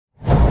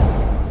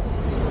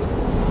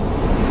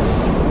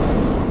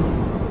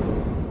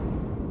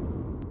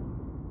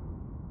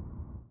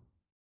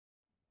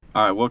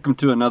Alright, welcome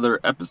to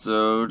another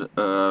episode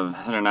of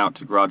Heading Out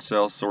to Garage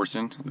Sales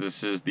Sourcing.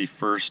 This is the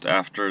first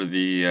after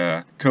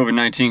the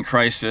COVID-19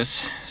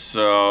 crisis,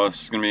 so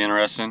this is going to be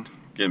interesting.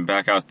 Getting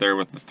back out there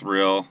with the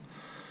thrill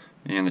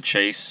and the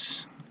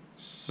chase,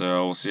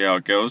 so we'll see how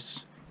it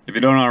goes. If you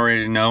don't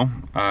already know,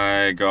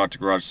 I go out to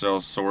garage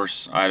sales,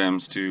 source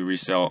items to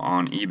resell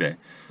on eBay.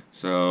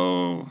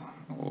 So,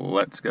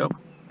 let's go.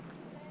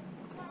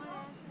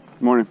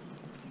 Good morning.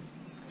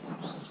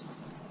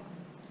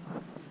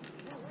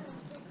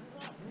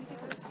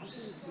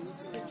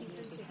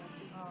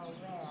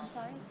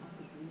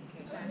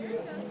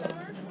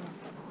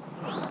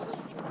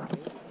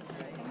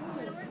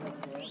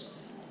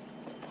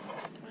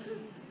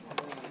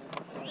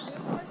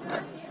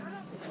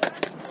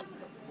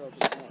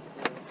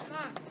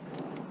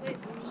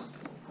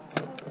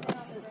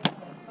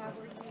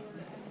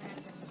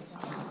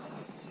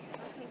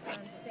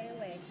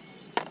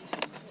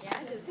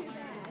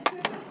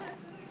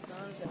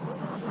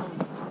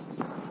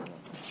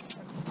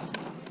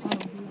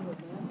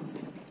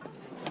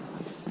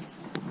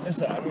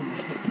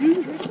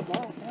 You hit the ball.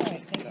 All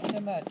right, thank you so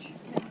much.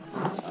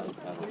 Oh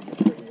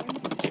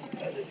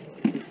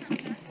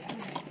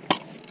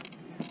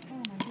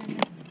my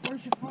goodness,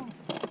 where's your phone?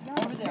 No,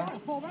 over there.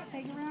 Pull that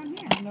thing around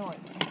here. I know it.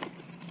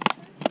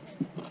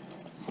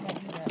 $2.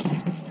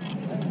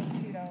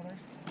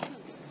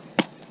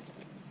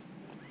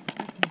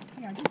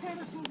 Yeah, just have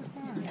her pull the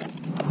phone.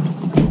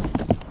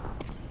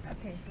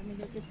 Okay, let me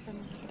go get some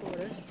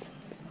quarters.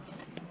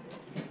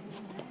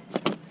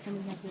 Let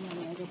me have the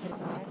money. I go put it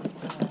back.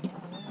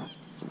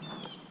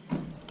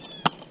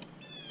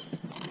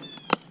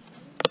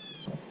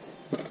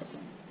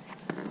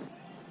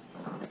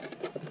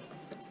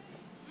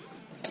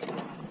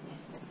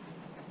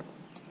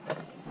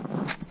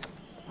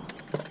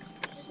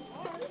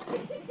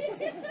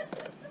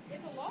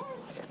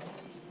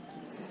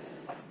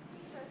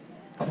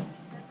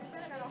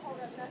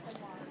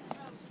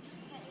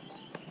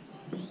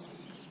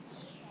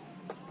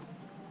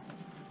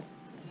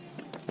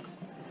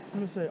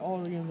 I'm gonna say all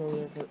the games over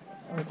there for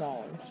 $1.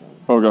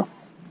 So. Okay.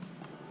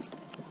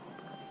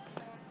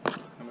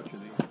 How much are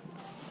these?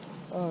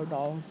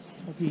 $1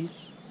 a piece.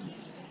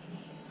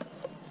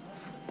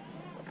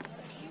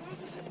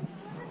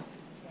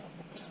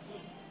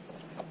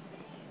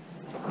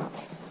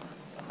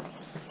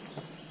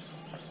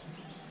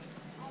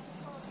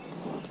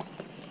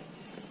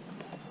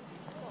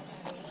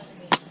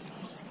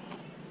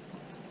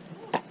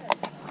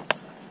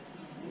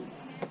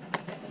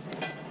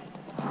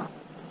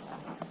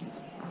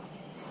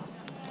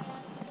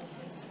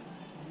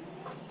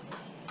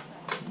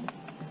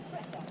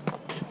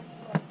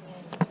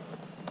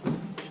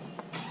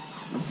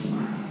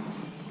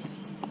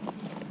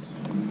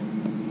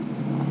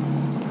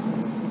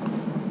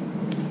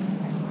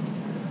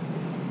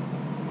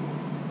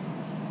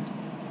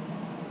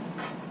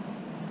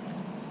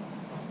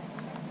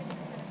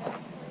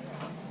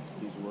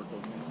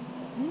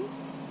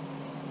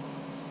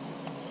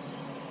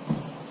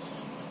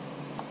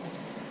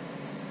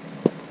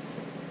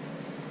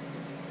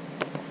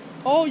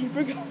 Oh, you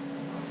forgot.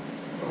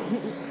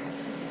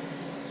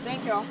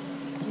 Thank you.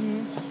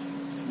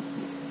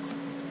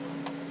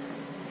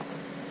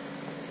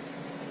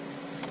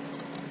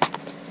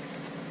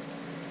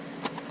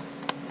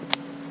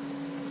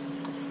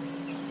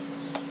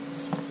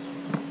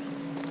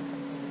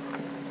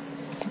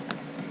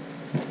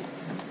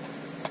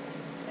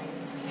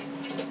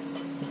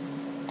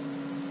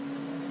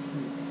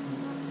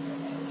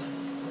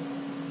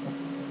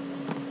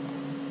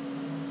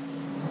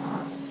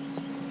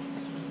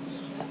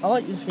 I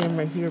like this game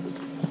right here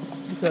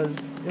because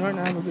it might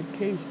not have a good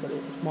case, but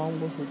it's small and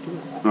worth it too.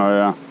 Oh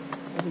yeah.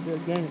 It's a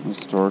good game.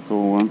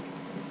 Historical one.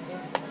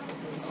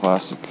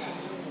 Classic.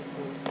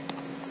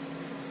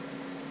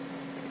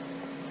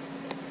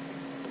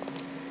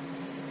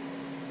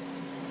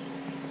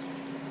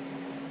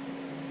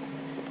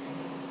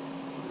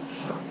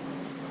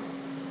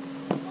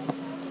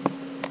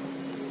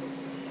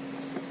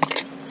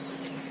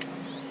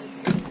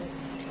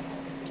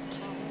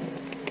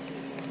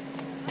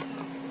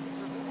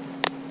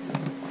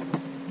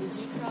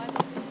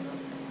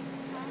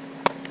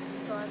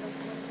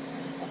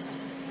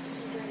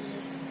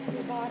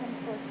 The bottom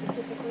for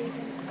specific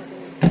reasons, I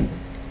believe.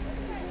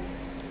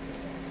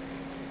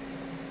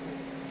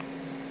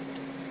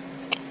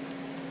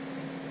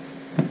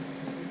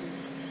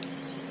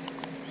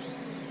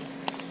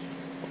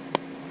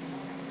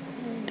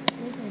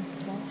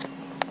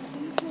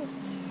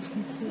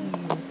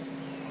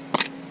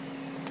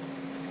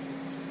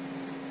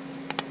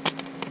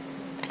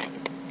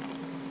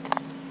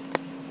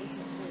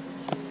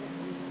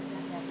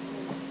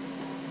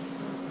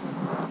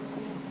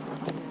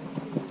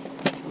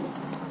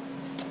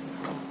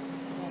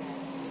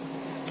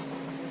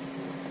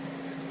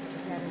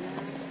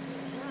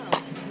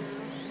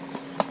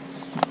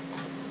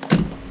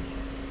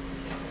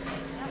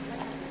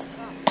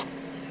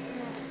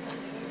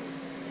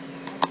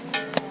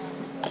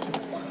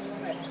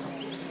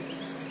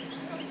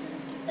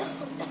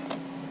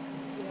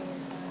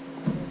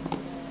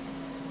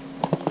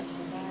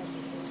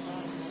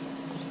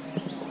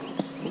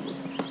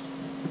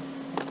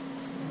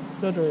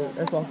 Those are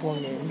Xbox One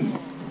games.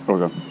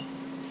 Okay.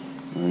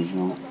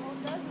 Original.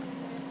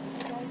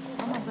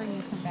 I'm gonna bring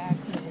you some bags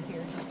over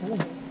here. Cool.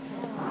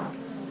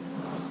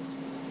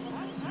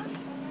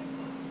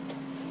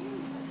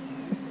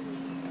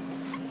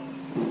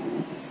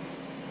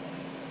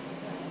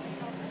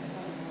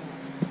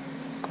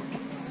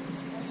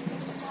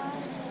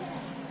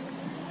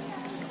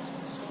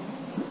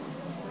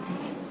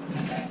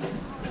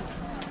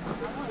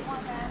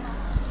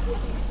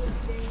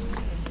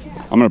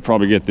 I'm gonna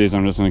probably get these.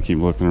 I'm just gonna keep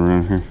looking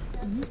around here.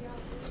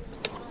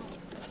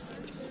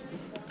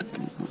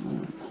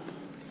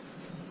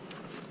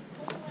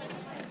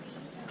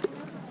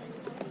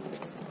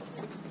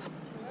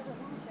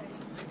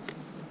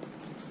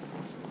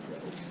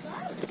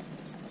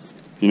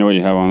 You know what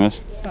you have on this?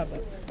 Stop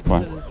it.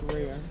 What? It's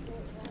rare.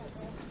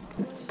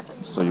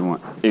 So you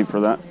want 8 for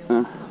that?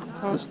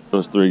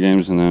 Those 3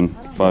 games and then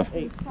 5.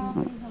 8.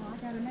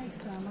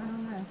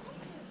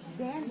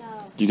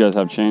 Do you guys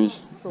have change?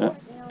 Yeah.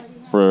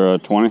 For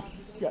 20?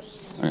 Yes.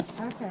 Okay.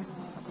 Okay.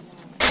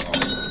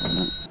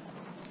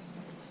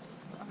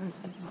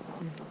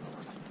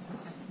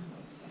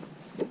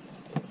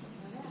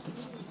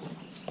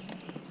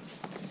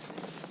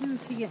 Is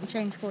he getting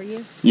change for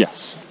you?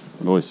 Yes,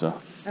 I believe so.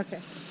 Okay.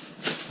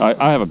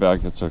 I have a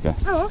bag. That's okay.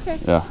 Oh, okay.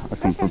 Yeah, I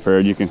come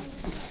prepared. You can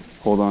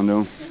hold on to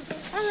them,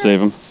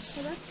 save them.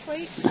 Well, that's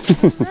sweet.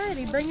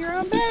 Alrighty, bring your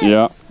own bag.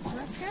 Yeah.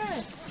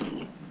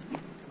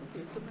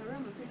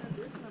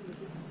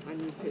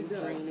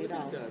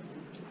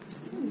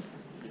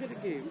 That's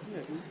good.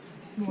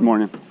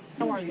 Morning.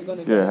 How are you?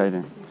 Good. How you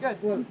doing? Good.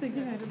 Well, I'm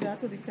thinking I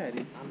have to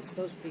Teddy. I'm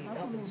supposed to be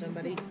helping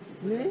somebody.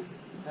 Me?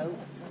 Oh,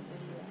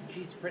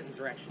 she's printing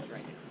directions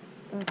right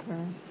now.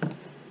 Okay.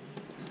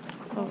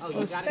 Oh,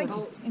 you got it,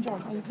 Colt? Enjoy.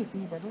 Are you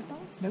keeping your brother's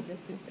on? Nope.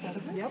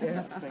 Yep.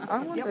 Yes. I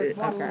wonder.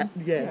 Okay.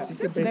 Yes. You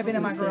could They've been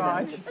in my basically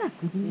garage.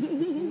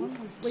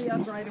 We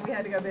upgraded. We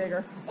had to go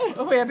bigger.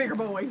 We had bigger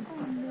boys.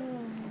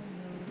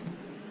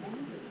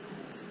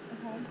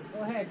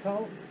 Go ahead,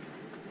 Colt.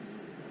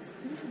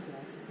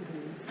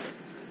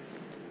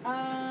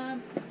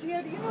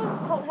 Gio, do you know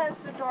if Colt has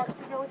the darts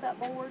to go with that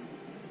board?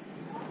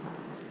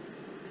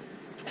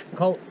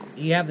 Colt,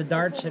 do you have the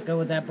darts that go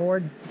with that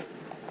board?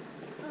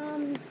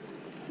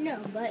 No,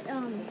 but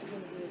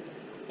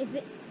if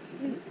it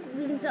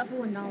we can sell it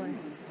for $1.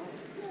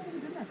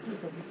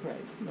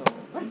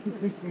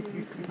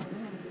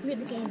 You get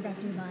the games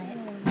after you buy it.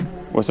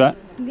 What's that?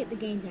 You get the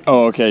games after.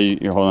 Oh, okay.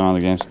 You're holding on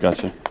to the games.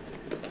 Gotcha.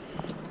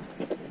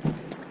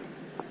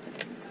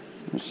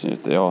 Let's see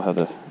if they all have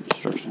the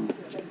instruction.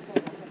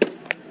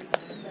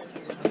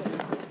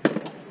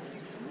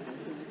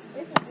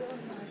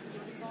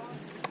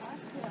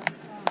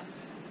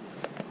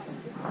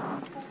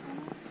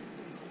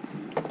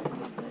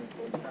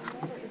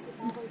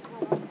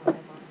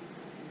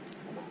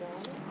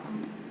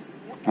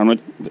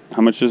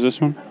 How much is this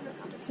one?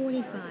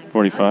 45.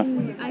 45?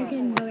 I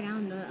can go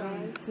down to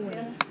 40.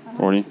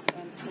 40?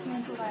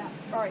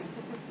 Alright,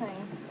 so 15.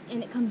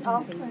 And it comes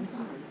in things.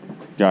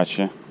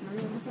 Gotcha.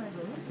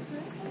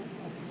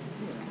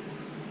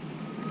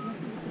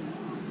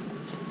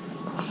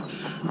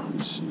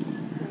 Let's see.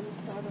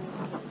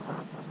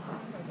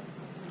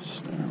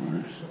 Star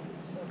Wars.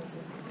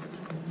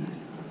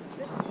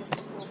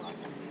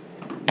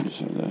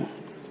 These are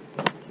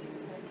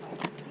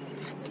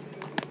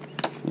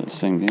the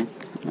same game?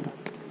 No.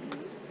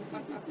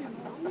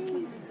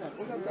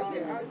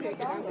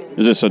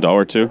 Is this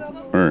 $1 too?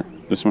 Or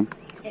this one?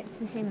 It's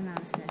the same amount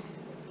as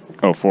this.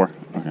 Oh, 4?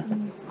 Okay.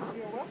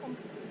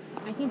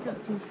 I can sell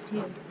it to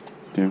 2.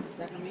 2?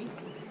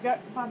 Got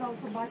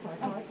 $5 for bike ride.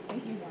 Oh,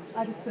 thank you.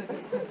 I just took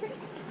it.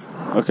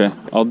 Okay.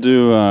 I'll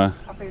do, I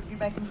figured you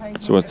making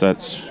change. so what's that?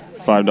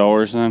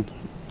 $5 then?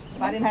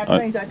 If I didn't have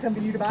change, I'd come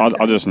to you to buy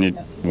I'll just need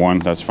 1.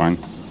 That's fine.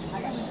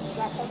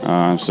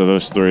 So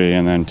those 3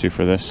 and then 2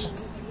 for this.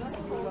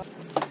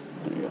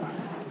 There you go.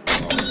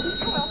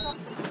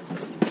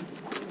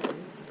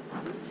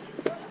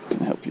 Can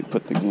help you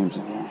put the games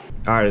in here.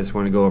 Alright, I just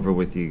want to go over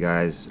with you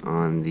guys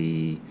on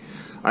the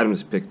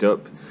items picked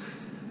up.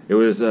 It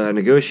was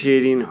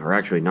negotiating, or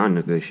actually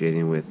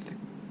non-negotiating, with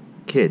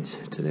kids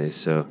today.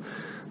 So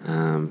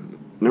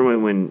normally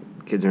when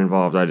kids are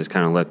involved, I just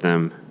kind of let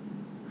them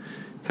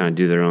kind of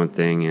do their own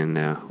thing and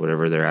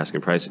whatever their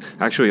asking price.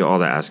 Actually, all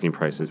the asking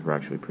prices were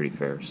actually pretty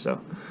fair.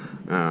 So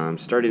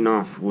starting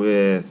off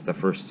with the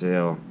first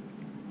sale,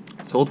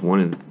 I sold one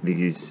of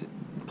these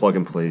plug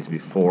and plays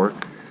before,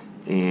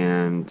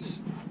 and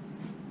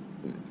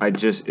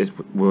it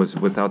was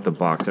without the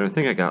box, and I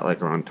think I got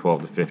like around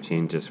 12 to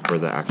 15 just for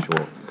the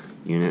actual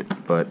unit,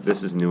 but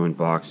this is new in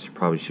box.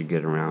 Probably should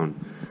get around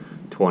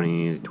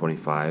 20 to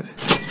 25.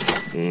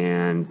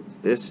 And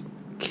this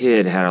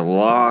kid had a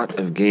lot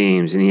of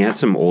games, and he had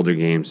some older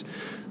games,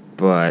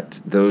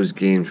 but those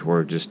games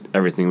were just,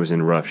 everything was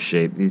in rough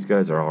shape. These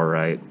guys are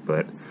alright,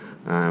 but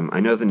I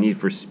know the Need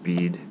for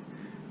Speed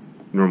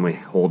normally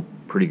hold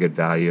pretty good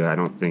value. I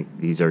don't think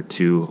these are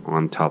too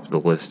on top of the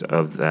list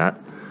of that,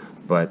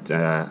 but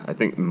I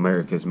think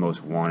America's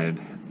Most Wanted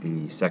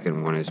the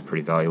second one is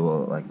pretty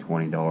valuable at like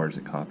 $20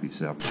 a copy.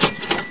 So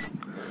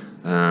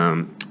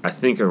I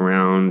think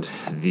around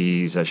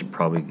these I should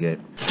probably get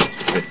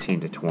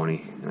 15 to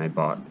 20, and I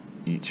bought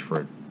each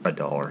for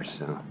 $1,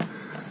 so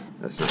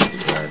that's not too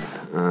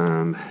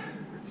bad.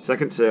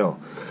 Second sale.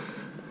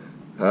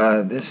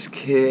 This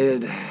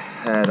kid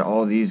had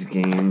all these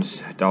games,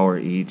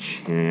 $1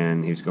 each,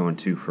 and he was going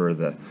to for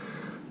the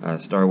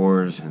Star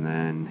Wars, and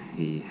then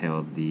he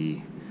held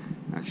the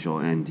actual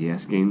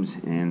NDS games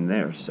in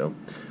there. So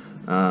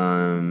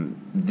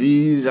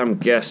these I'm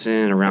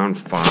guessing around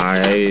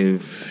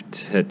 5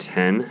 to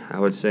 10, I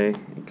would say,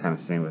 and kind of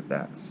same with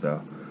that.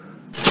 So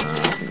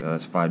I think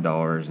that's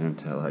 $5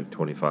 into like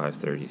 25,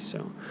 30.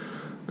 So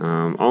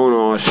all in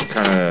all, I should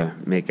kind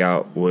of make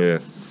out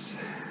with,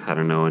 I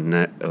don't know, a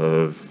net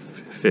of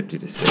 50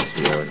 to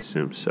 60, I would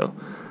assume. So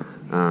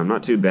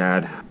not too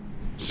bad.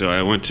 So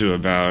I went to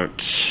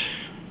about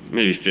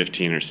maybe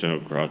 15 or so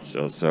garage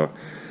sales, so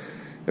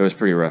it was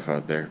pretty rough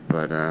out there.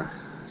 But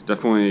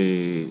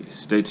definitely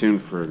stay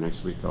tuned for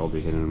next week. I'll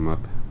be hitting them up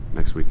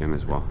next weekend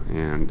as well.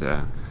 And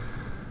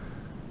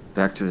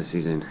back to the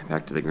season,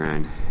 back to the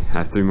grind. I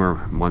have 3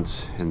 more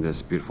months in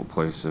this beautiful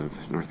place of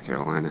North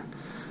Carolina.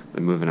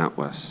 Been moving out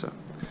west, so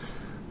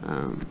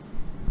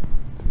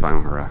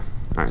final hurrah.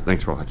 Alright,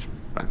 thanks for watching.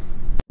 Bye.